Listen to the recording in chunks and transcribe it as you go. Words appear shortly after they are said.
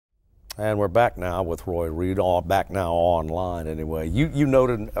And we're back now with Roy Reed, all back now online anyway. You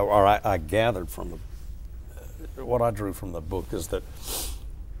noted, or I gathered from what I drew from the book is that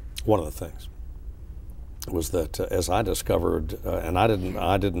one of the things was that as I discovered, and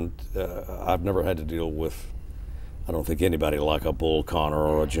I've never had to deal with, I don't think anybody like a Bull Connor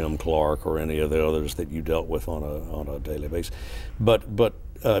or a Jim Clark or any of the others that you dealt with on a daily basis, but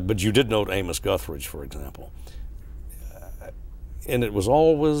you did note Amos Guthridge, for example. And it was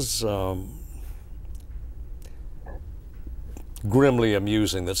always grimly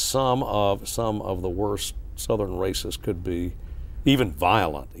amusing that some of the worst Southern racists could be, even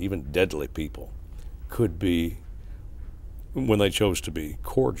violent, even deadly people, could be, when they chose to be,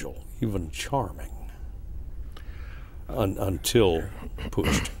 cordial, even charming, until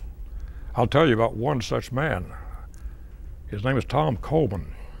pushed. I'll tell you about one such man. His name is Tom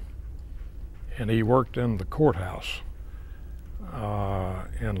Coleman, and he worked in the courthouse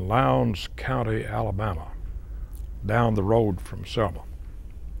in Lowndes County, Alabama, down the road from Selma.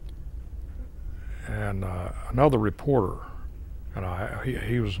 And another reporter, and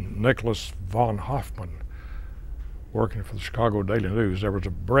he was Nicholas von Hoffman, working for the Chicago Daily News. There was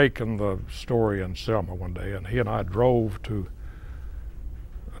a break in the story in Selma one day, and he and I drove to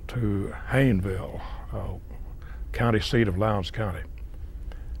Hayneville, county seat of Lowndes County,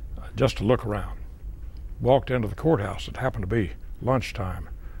 just to look around. Walked into the courthouse. It happened to be lunchtime,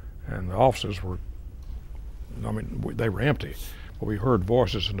 and the offices were, I mean, they were empty. But we heard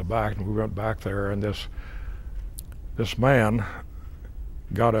voices in the back, and we went back there, and this man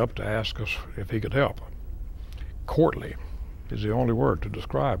got up to ask us if he could help. Courtly is the only word to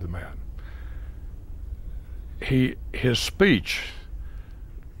describe the man. His speech,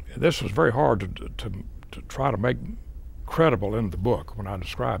 this was very hard to try to make credible in the book when I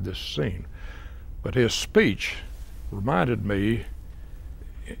described this scene, but his speech reminded me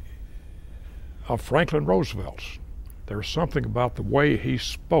of Franklin Roosevelt's. There was something about the way he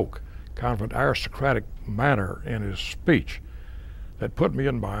spoke, kind of an aristocratic manner in his speech, that put me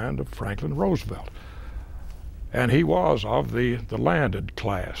in mind of Franklin Roosevelt. And he was of the landed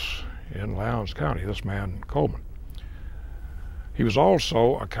class in Lowndes County, this man Coleman. He was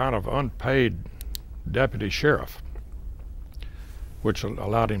also a kind of unpaid deputy sheriff, which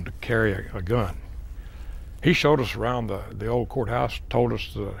allowed him to carry a gun. He showed us around the old courthouse, told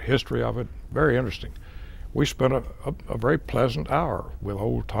us the history of it, very interesting. We spent a very pleasant hour with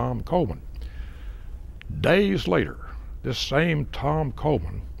old Tom Coleman. Days later, this same Tom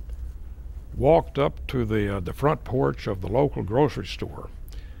Coleman walked up to the front porch of the local grocery store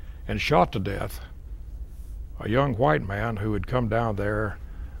and shot to death a young white man who had come down there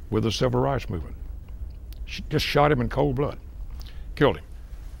with the civil rights movement. Just shot him in cold blood, killed him.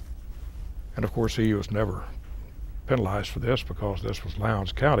 And of course he was never penalized for this because this was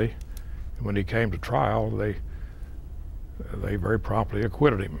Lowndes County. And when he came to trial, they very promptly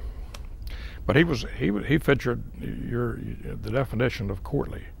acquitted him. But he fit the definition of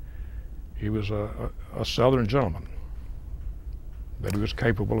courtly. He was a Southern gentleman, but he was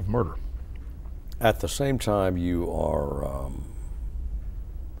capable of murder. At the same time, you are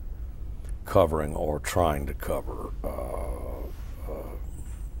covering or trying to cover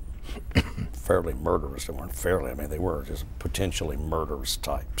fairly murderous. They weren't fairly, I mean, they were just potentially murderous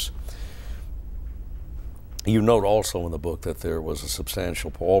types. You note also in the book that there was a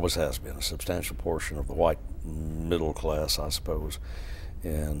substantial, always has been, a substantial portion of the white middle class, I suppose,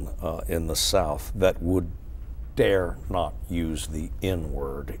 in the South that would dare not use the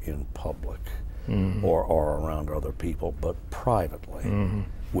N-word in public or around other people, but privately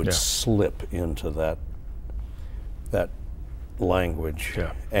would slip into that language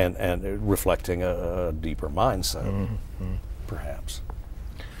and reflecting a deeper mindset, perhaps.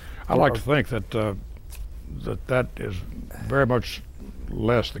 I like to think that that is very much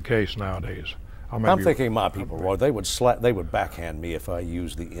less the case nowadays. I'm thinking my people, Roy, they would backhand me if I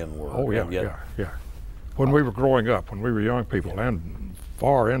used the N-word. Oh yeah. When we were growing up, when we were young people, and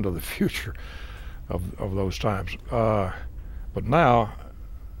far into the future of those times. But now,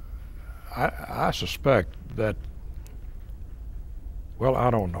 I suspect that, well, I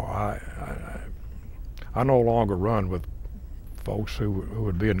don't know. I no longer run with folks who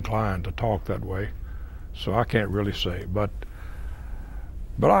would be inclined to talk that way, so I can't really say. But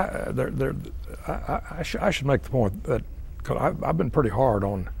I should make the point that, cause I've been pretty hard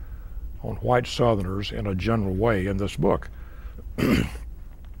on white Southerners in a general way in this book.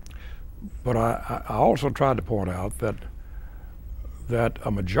 But I also tried to point out that a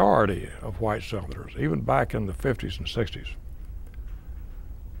majority of white Southerners, even back in the 50s and 60s,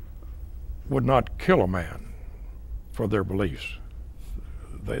 would not kill a man for their beliefs.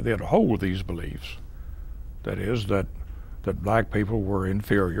 they'd hold these beliefs. That is, that black people were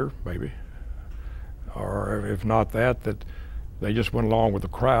inferior, maybe, or if not that they just went along with the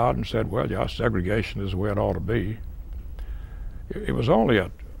crowd and said, well, yeah, segregation is the way it ought to be. It was only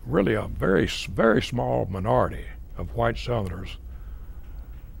really a very, very small minority of white Southerners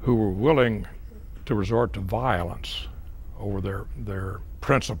who were willing to resort to violence over their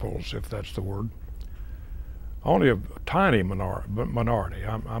principles, if that's the word. Only a tiny minority.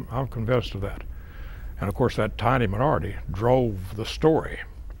 I'm convinced of that. And of course, that tiny minority drove the story,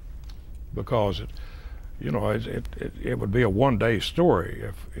 because it would be a one-day story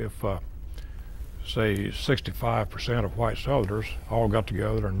if say 65% of white Southerners all got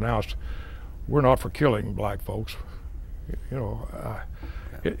together and announced, we're not for killing black folks.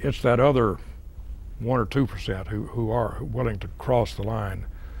 It's that other 1 or 2% who are willing to cross the line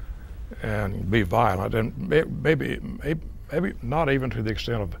and be violent, and maybe not even to the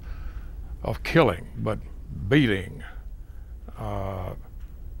extent of killing, but beating, or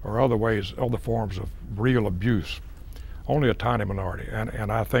other forms of real abuse. Only a tiny minority,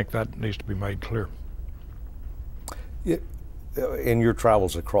 and I think that needs to be made clear. In your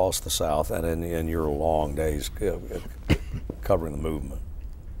travels across the South and in your long days covering the movement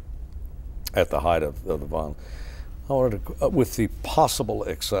at the height of the violence, I wanted to, with the possible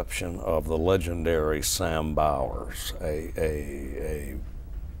exception of the legendary Sam Bowers, an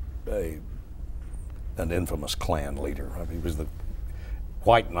infamous Klan leader. I mean, he was the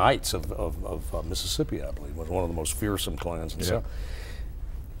White Knights of Mississippi, I believe, was one of the most fearsome clans in the South.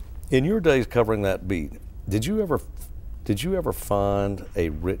 In your days covering that beat, did you ever find did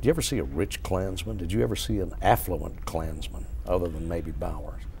you ever see a rich Klansman? Did you ever see an affluent Klansman other than maybe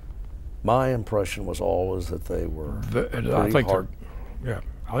Bowers? My impression was always that they were I think there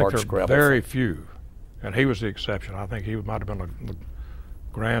are very few, and he was the exception. I think he might have been the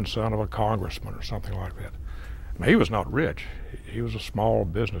grandson of a congressman or something like that. Now, he was not rich. He was a small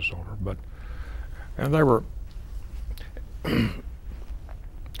business owner, and there were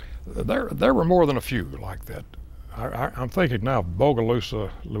there were more than a few like that. I'm thinking now of Bogalusa,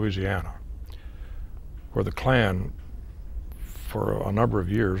 Louisiana, where the Klan for a number of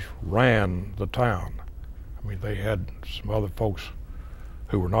years ran the town. I mean, they had some other folks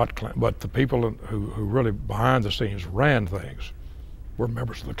who were not Klan, but the people who really behind the scenes ran things were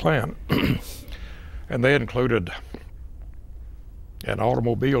members of the Klan. And they included an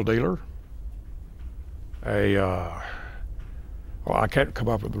automobile dealer, well, I can't come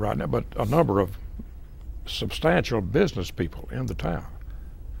up with it right now, but a number of substantial business people in the town.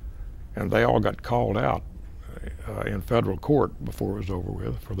 And they all got called out in federal court before it was over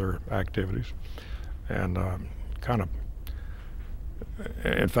with for their activities. And kind of,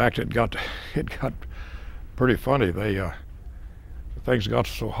 in fact, it got pretty funny. Things got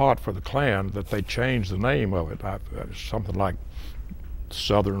so hot for the Klan that they changed the name of it. Something like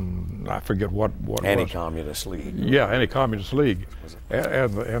Southern, I forget what Anti-Communist League. Yeah, Anti-Communist League.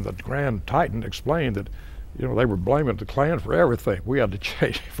 And the Grand Titan explained that, they were blaming the Klan for everything. We had to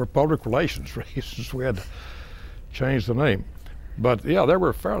change, for public relations reasons, we had to change the name. But yeah, there were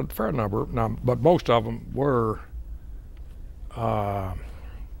a fair number, but most of them were, I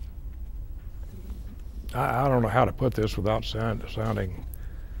don't know how to put this without sounding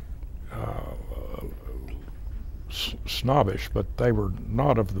snobbish, but they were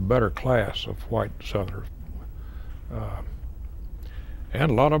not of the better class of white Southerners.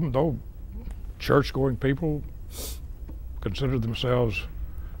 And a lot of them, though church-going people, considered themselves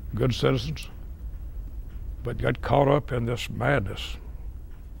good citizens, but got caught up in this madness.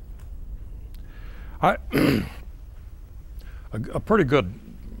 A pretty good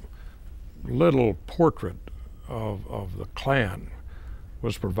little portrait of the Klan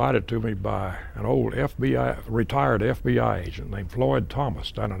was provided to me by an old retired FBI agent named Floyd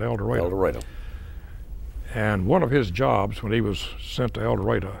Thomas down in El Dorado. And one of his jobs when he was sent to El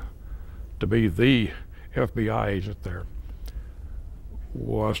Dorado to be the FBI agent there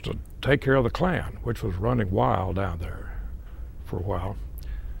was to take care of the Klan, which was running wild down there for a while,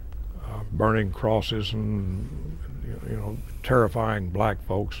 burning crosses and terrifying black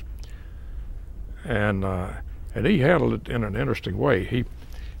folks. And he handled it in an interesting way.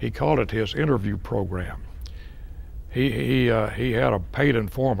 He called it his interview program. He had a paid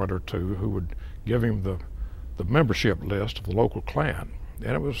informant or two who would give him the membership list of the local Klan,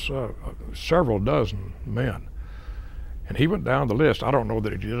 and it was several dozen men. And he went down the list. I don't know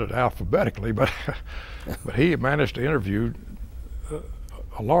that he did it alphabetically, but but he managed to interview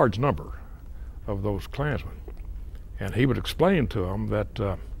a large number of those Klansmen, and he would explain to them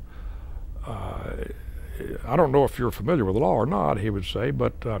that I don't know if you're familiar with the law or not, he would say,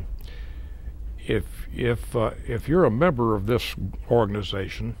 but if you're a member of this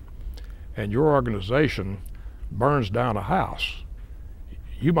organization and your organization burns down a house,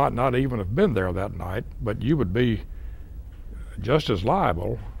 you might not even have been there that night, but you would be just as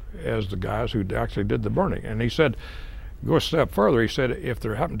liable as the guys who actually did the burning. And he said, go a step further, he said, if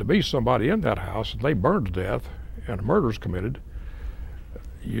there happened to be somebody in that house and they burned to death and a murder is committed,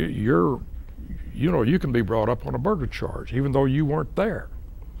 you can be brought up on a murder charge, even though you weren't there.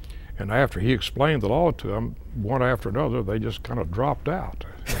 And after he explained the law to them, one after another, they just kind of dropped out.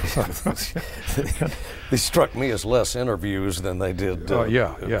 They struck me as less interviews than they did.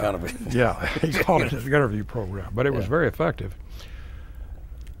 Yeah. Kind of Yeah, he called it an interview program, but it was very effective.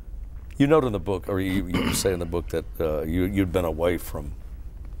 You note in the book, or you say in the book that you'd been away from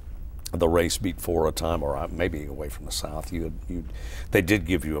the race beat for a time, or maybe away from the South. They did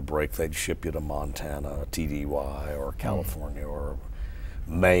give you a break. They'd ship you to Montana, TDY, or California, or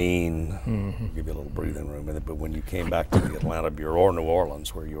Maine, give you a little breathing room. But when you came back to the Atlanta Bureau, or New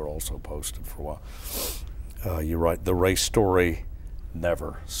Orleans, where you were also posted for a while, you write, the race story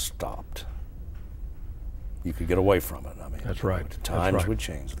never stopped. You could get away from it. I mean, that's right. The times would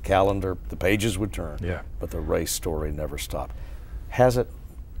change, the calendar, the pages would turn, but the race story never stopped. Has it?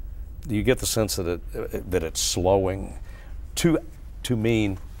 Do you get the sense that it's slowing to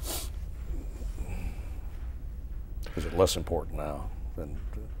mean? Is it less important now than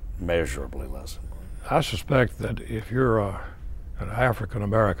measurably less important? I suspect that if you're an African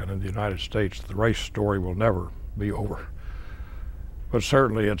American in the United States, the race story will never be over. But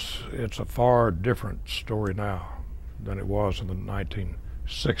certainly it's a far different story now than it was in the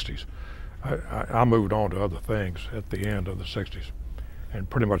 1960s. I moved on to other things at the end of the 60s and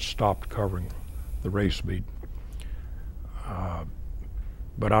pretty much stopped covering the race beat.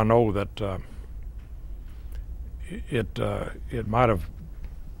 But I know that it might have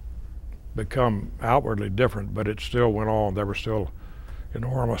become outwardly different, but it still went on. There was still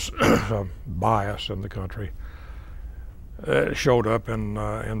enormous bias in the country. It showed up in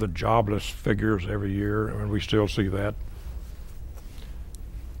the jobless figures every year, and we still see that.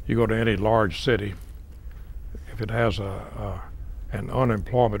 You go to any large city, if it has an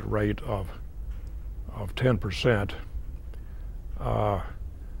unemployment rate of 10%,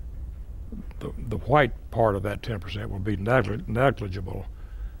 the white part of that 10% will be negligible,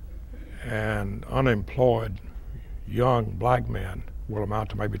 and unemployed young black men will amount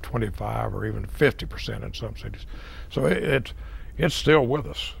to maybe 25 or even 50% in some cities. So it's still with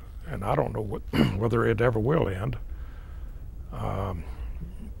us, and I don't know whether it ever will end.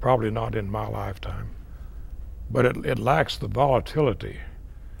 Probably not in my lifetime. But it lacks the volatility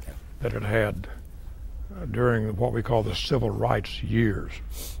that it had during what we call the civil rights years,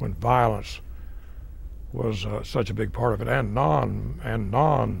 when violence was such a big part of it, and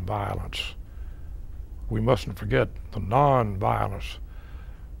non-violence. We mustn't forget the non-violence,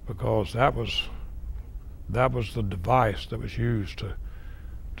 because that was the device that was used to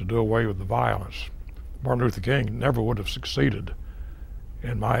do away with the violence. Martin Luther King never would have succeeded,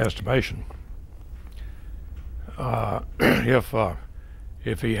 in my estimation,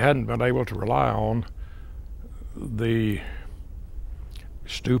 if he hadn't been able to rely on the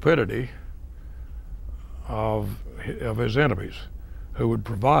stupidity of his enemies, who would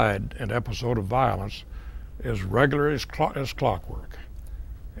provide an episode of violence as regular as clockwork.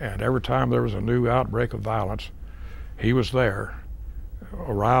 And every time there was a new outbreak of violence, he was there,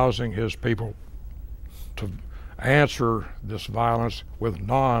 arousing his people to answer this violence with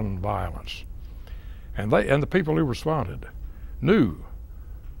non-violence. And the people who responded knew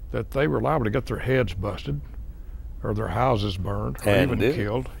that they were liable to get their heads busted, or their houses burned, or even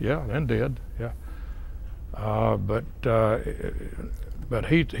killed. Yeah, and did. Yeah. But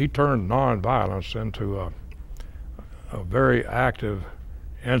he turned non-violence into a very active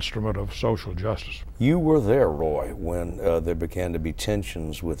instrument of social justice. You were there, Roy, when there began to be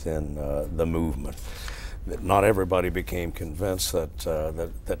tensions within the movement. That not everybody became convinced that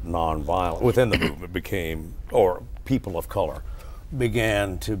that nonviolent within the movement became, or people of color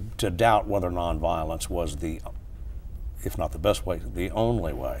began to doubt whether nonviolence was the, if not the best way, the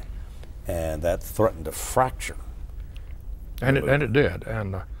only way, and that threatened to fracture. And it did,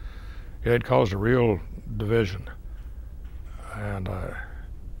 and it had caused a real division. And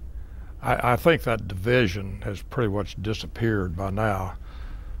I think that division has pretty much disappeared by now.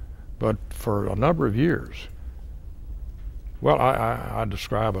 But for a number of years, well, I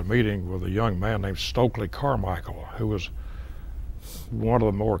describe a meeting with a young man named Stokely Carmichael, who was one of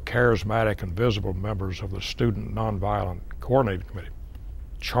the more charismatic and visible members of the Student Nonviolent Coordinating Committee.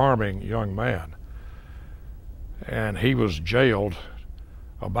 Charming young man. and he was jailed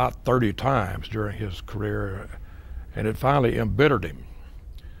about 30 times during his career, and it finally embittered him.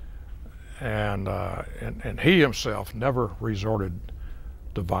 And he himself never resorted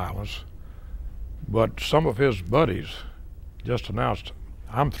to violence, but some of his buddies just announced,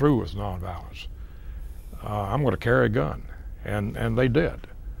 "I'm through with nonviolence. I'm going to carry a gun," and they did.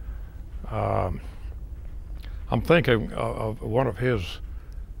 I'm thinking of one of his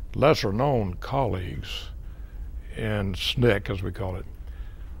lesser-known colleagues in SNCC, as we call it,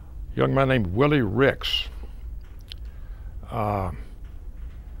 a young man named Willie Ricks,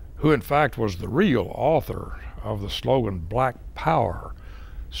 who in fact was the real author of the slogan Black Power.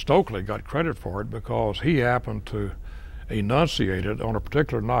 Stokely got credit for it because he happened to enunciate it on a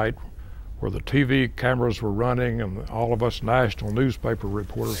particular night where the TV cameras were running and all of us national newspaper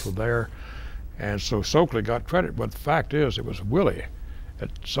reporters were there. And so Stokely got credit, but the fact is it was Willie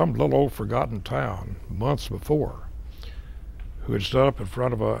at some little old forgotten town months before who had stood up in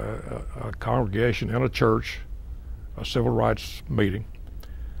front of a congregation in a church, a civil rights meeting.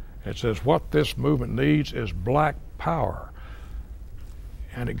 It says, "What this movement needs is black power."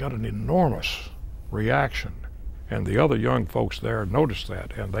 And it got an enormous reaction. And the other young folks there noticed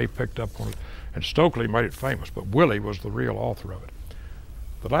that, and they picked up on it. And Stokely made it famous, but Willie was the real author of it.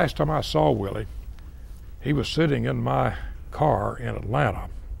 The last time I saw Willie, he was sitting in my car in Atlanta,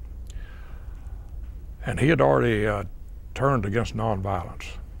 and he had already turned against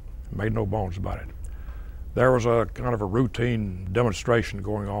nonviolence, made no bones about it. There was a kind of a routine demonstration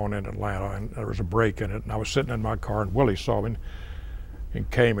going on in Atlanta, and there was a break in it, and I was sitting in my car, and Willie saw me and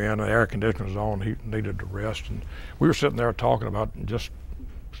came in, the air conditioner was on, he needed to rest, and we were sitting there talking about just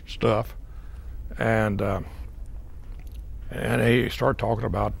stuff, and he started talking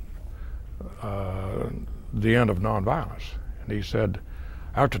about the end of nonviolence. And he said,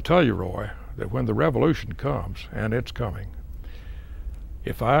 "I have to tell you, Roy, that when the revolution comes, and it's coming,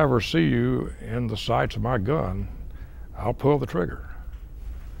 if I ever see you in the sights of my gun, I'll pull the trigger."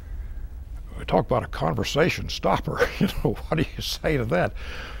 We talk about a conversation stopper. You know, what do you say to that?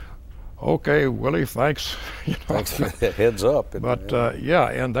 Okay, Willie, thanks. You know, heads up. But yeah,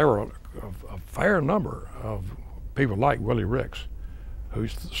 and there were a fair number of people like Willie Ricks who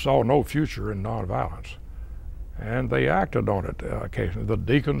saw no future in nonviolence, and they acted on it occasionally. The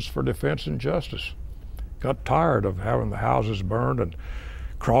Deacons for Defense and Justice got tired of having the houses burned and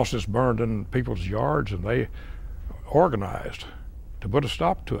crosses burned in people's yards, and they organized to put a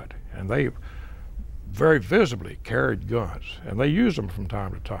stop to it. And they very visibly carried guns, and they used them from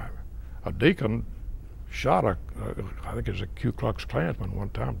time to time. A deacon shot I think it was a Ku Klux Klansman one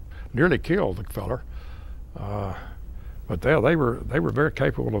time, nearly killed the feller. But they were very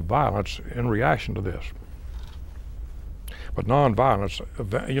capable of violence in reaction to this. But nonviolence,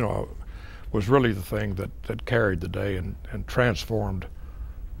 you know, was really the thing that carried the day and transformed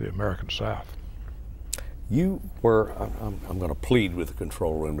the American South. You were, I'm going to plead with the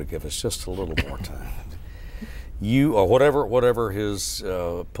control room to give us just a little more time. You, or whatever his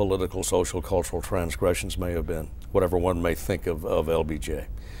political, social, cultural transgressions may have been, whatever one may think of LBJ,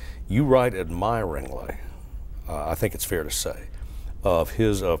 you write admiringly, I think it's fair to say, of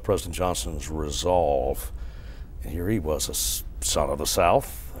President Johnson's resolve. And here he was, a son of the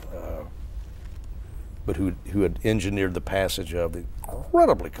South, but who had engineered the passage of the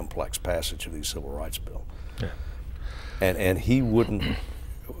incredibly complex passage of the Civil Rights Bill. Yeah. And he wouldn't,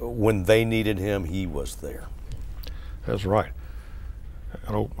 when they needed him, he was there. That's right.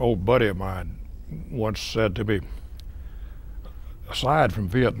 An old buddy of mine once said to me, aside from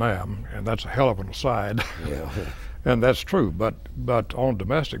Vietnam, and that's a hell of an aside, Yeah. and that's true, but on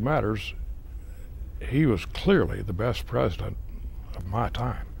domestic matters, he was clearly the best president of my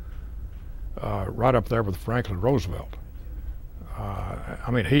time, right up there with Franklin Roosevelt. I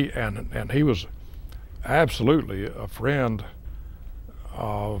mean, he was absolutely a friend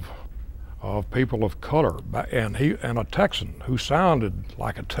of people of color, and a Texan who sounded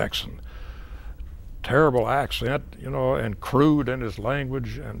like a Texan. Terrible accent, you know, and crude in his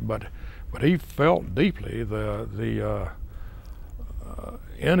language, but he felt deeply the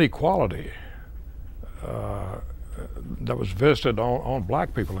inequality that was visited on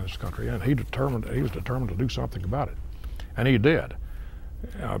black people in this country, and he was determined to do something about it, and he did.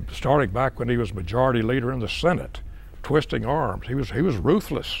 Starting back when he was majority leader in the Senate, twisting arms. He was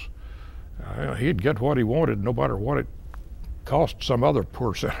ruthless. He'd get what he wanted, no matter what it cost some other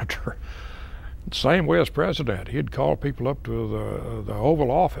poor senator. Same way as president, he'd call people up to the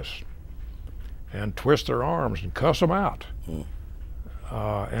Oval Office and twist their arms and cuss them out,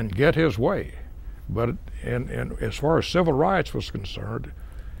 and get his way. But as far as civil rights was concerned,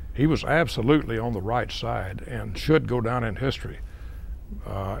 he was absolutely on the right side and should go down in history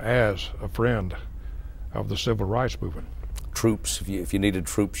as a friend of the civil rights movement. Troops, if you needed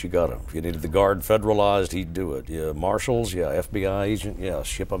troops, you got them. If you needed the Guard federalized, he'd do it. Yeah, marshals, yeah, FBI agent, yeah,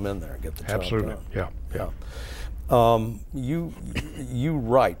 ship them in there and get the job Absolutely, done. yeah. You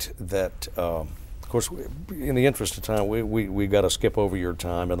write that, of course, in the interest of time, we got to skip over your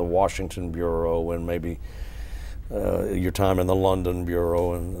time in the Washington Bureau and maybe your time in the London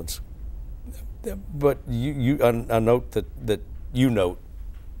Bureau, and but I note that you note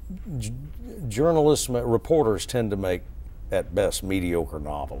journalists, reporters tend to make at best mediocre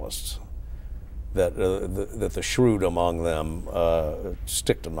novelists. That the shrewd among them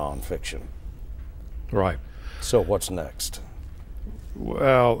stick to nonfiction. Right. So what's next?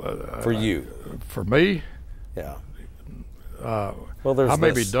 Well, for you? For me? Yeah. Well, I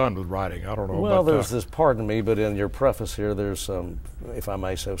may be done with writing. I don't know. Well, there's this, pardon me, but in your preface here, there's some, if I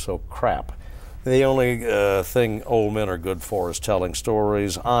may say so, crap. The only thing old men are good for is telling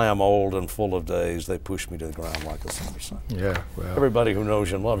stories. I am old and full of days. They push me to the ground like a summer sun. Yeah, well. Everybody who knows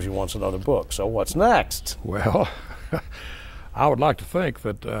you and loves you wants another book. So what's next? Well, I would like to think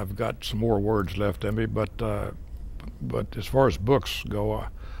that I've got some more words left in me, but as far as books go,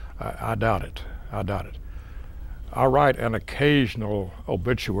 I doubt it. I doubt it. I write an occasional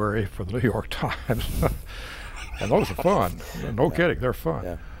obituary for the New York Times, and those are fun. No kidding, they're fun.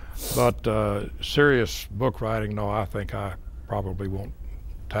 Yeah. But serious book writing, no, I think I probably won't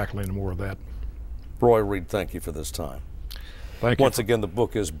tackle any more of that. Roy Reed, thank you for this time. Thank you. Once again, the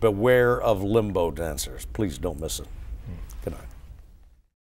book is Beware of Limbo Dancers. Please don't miss it. Good night.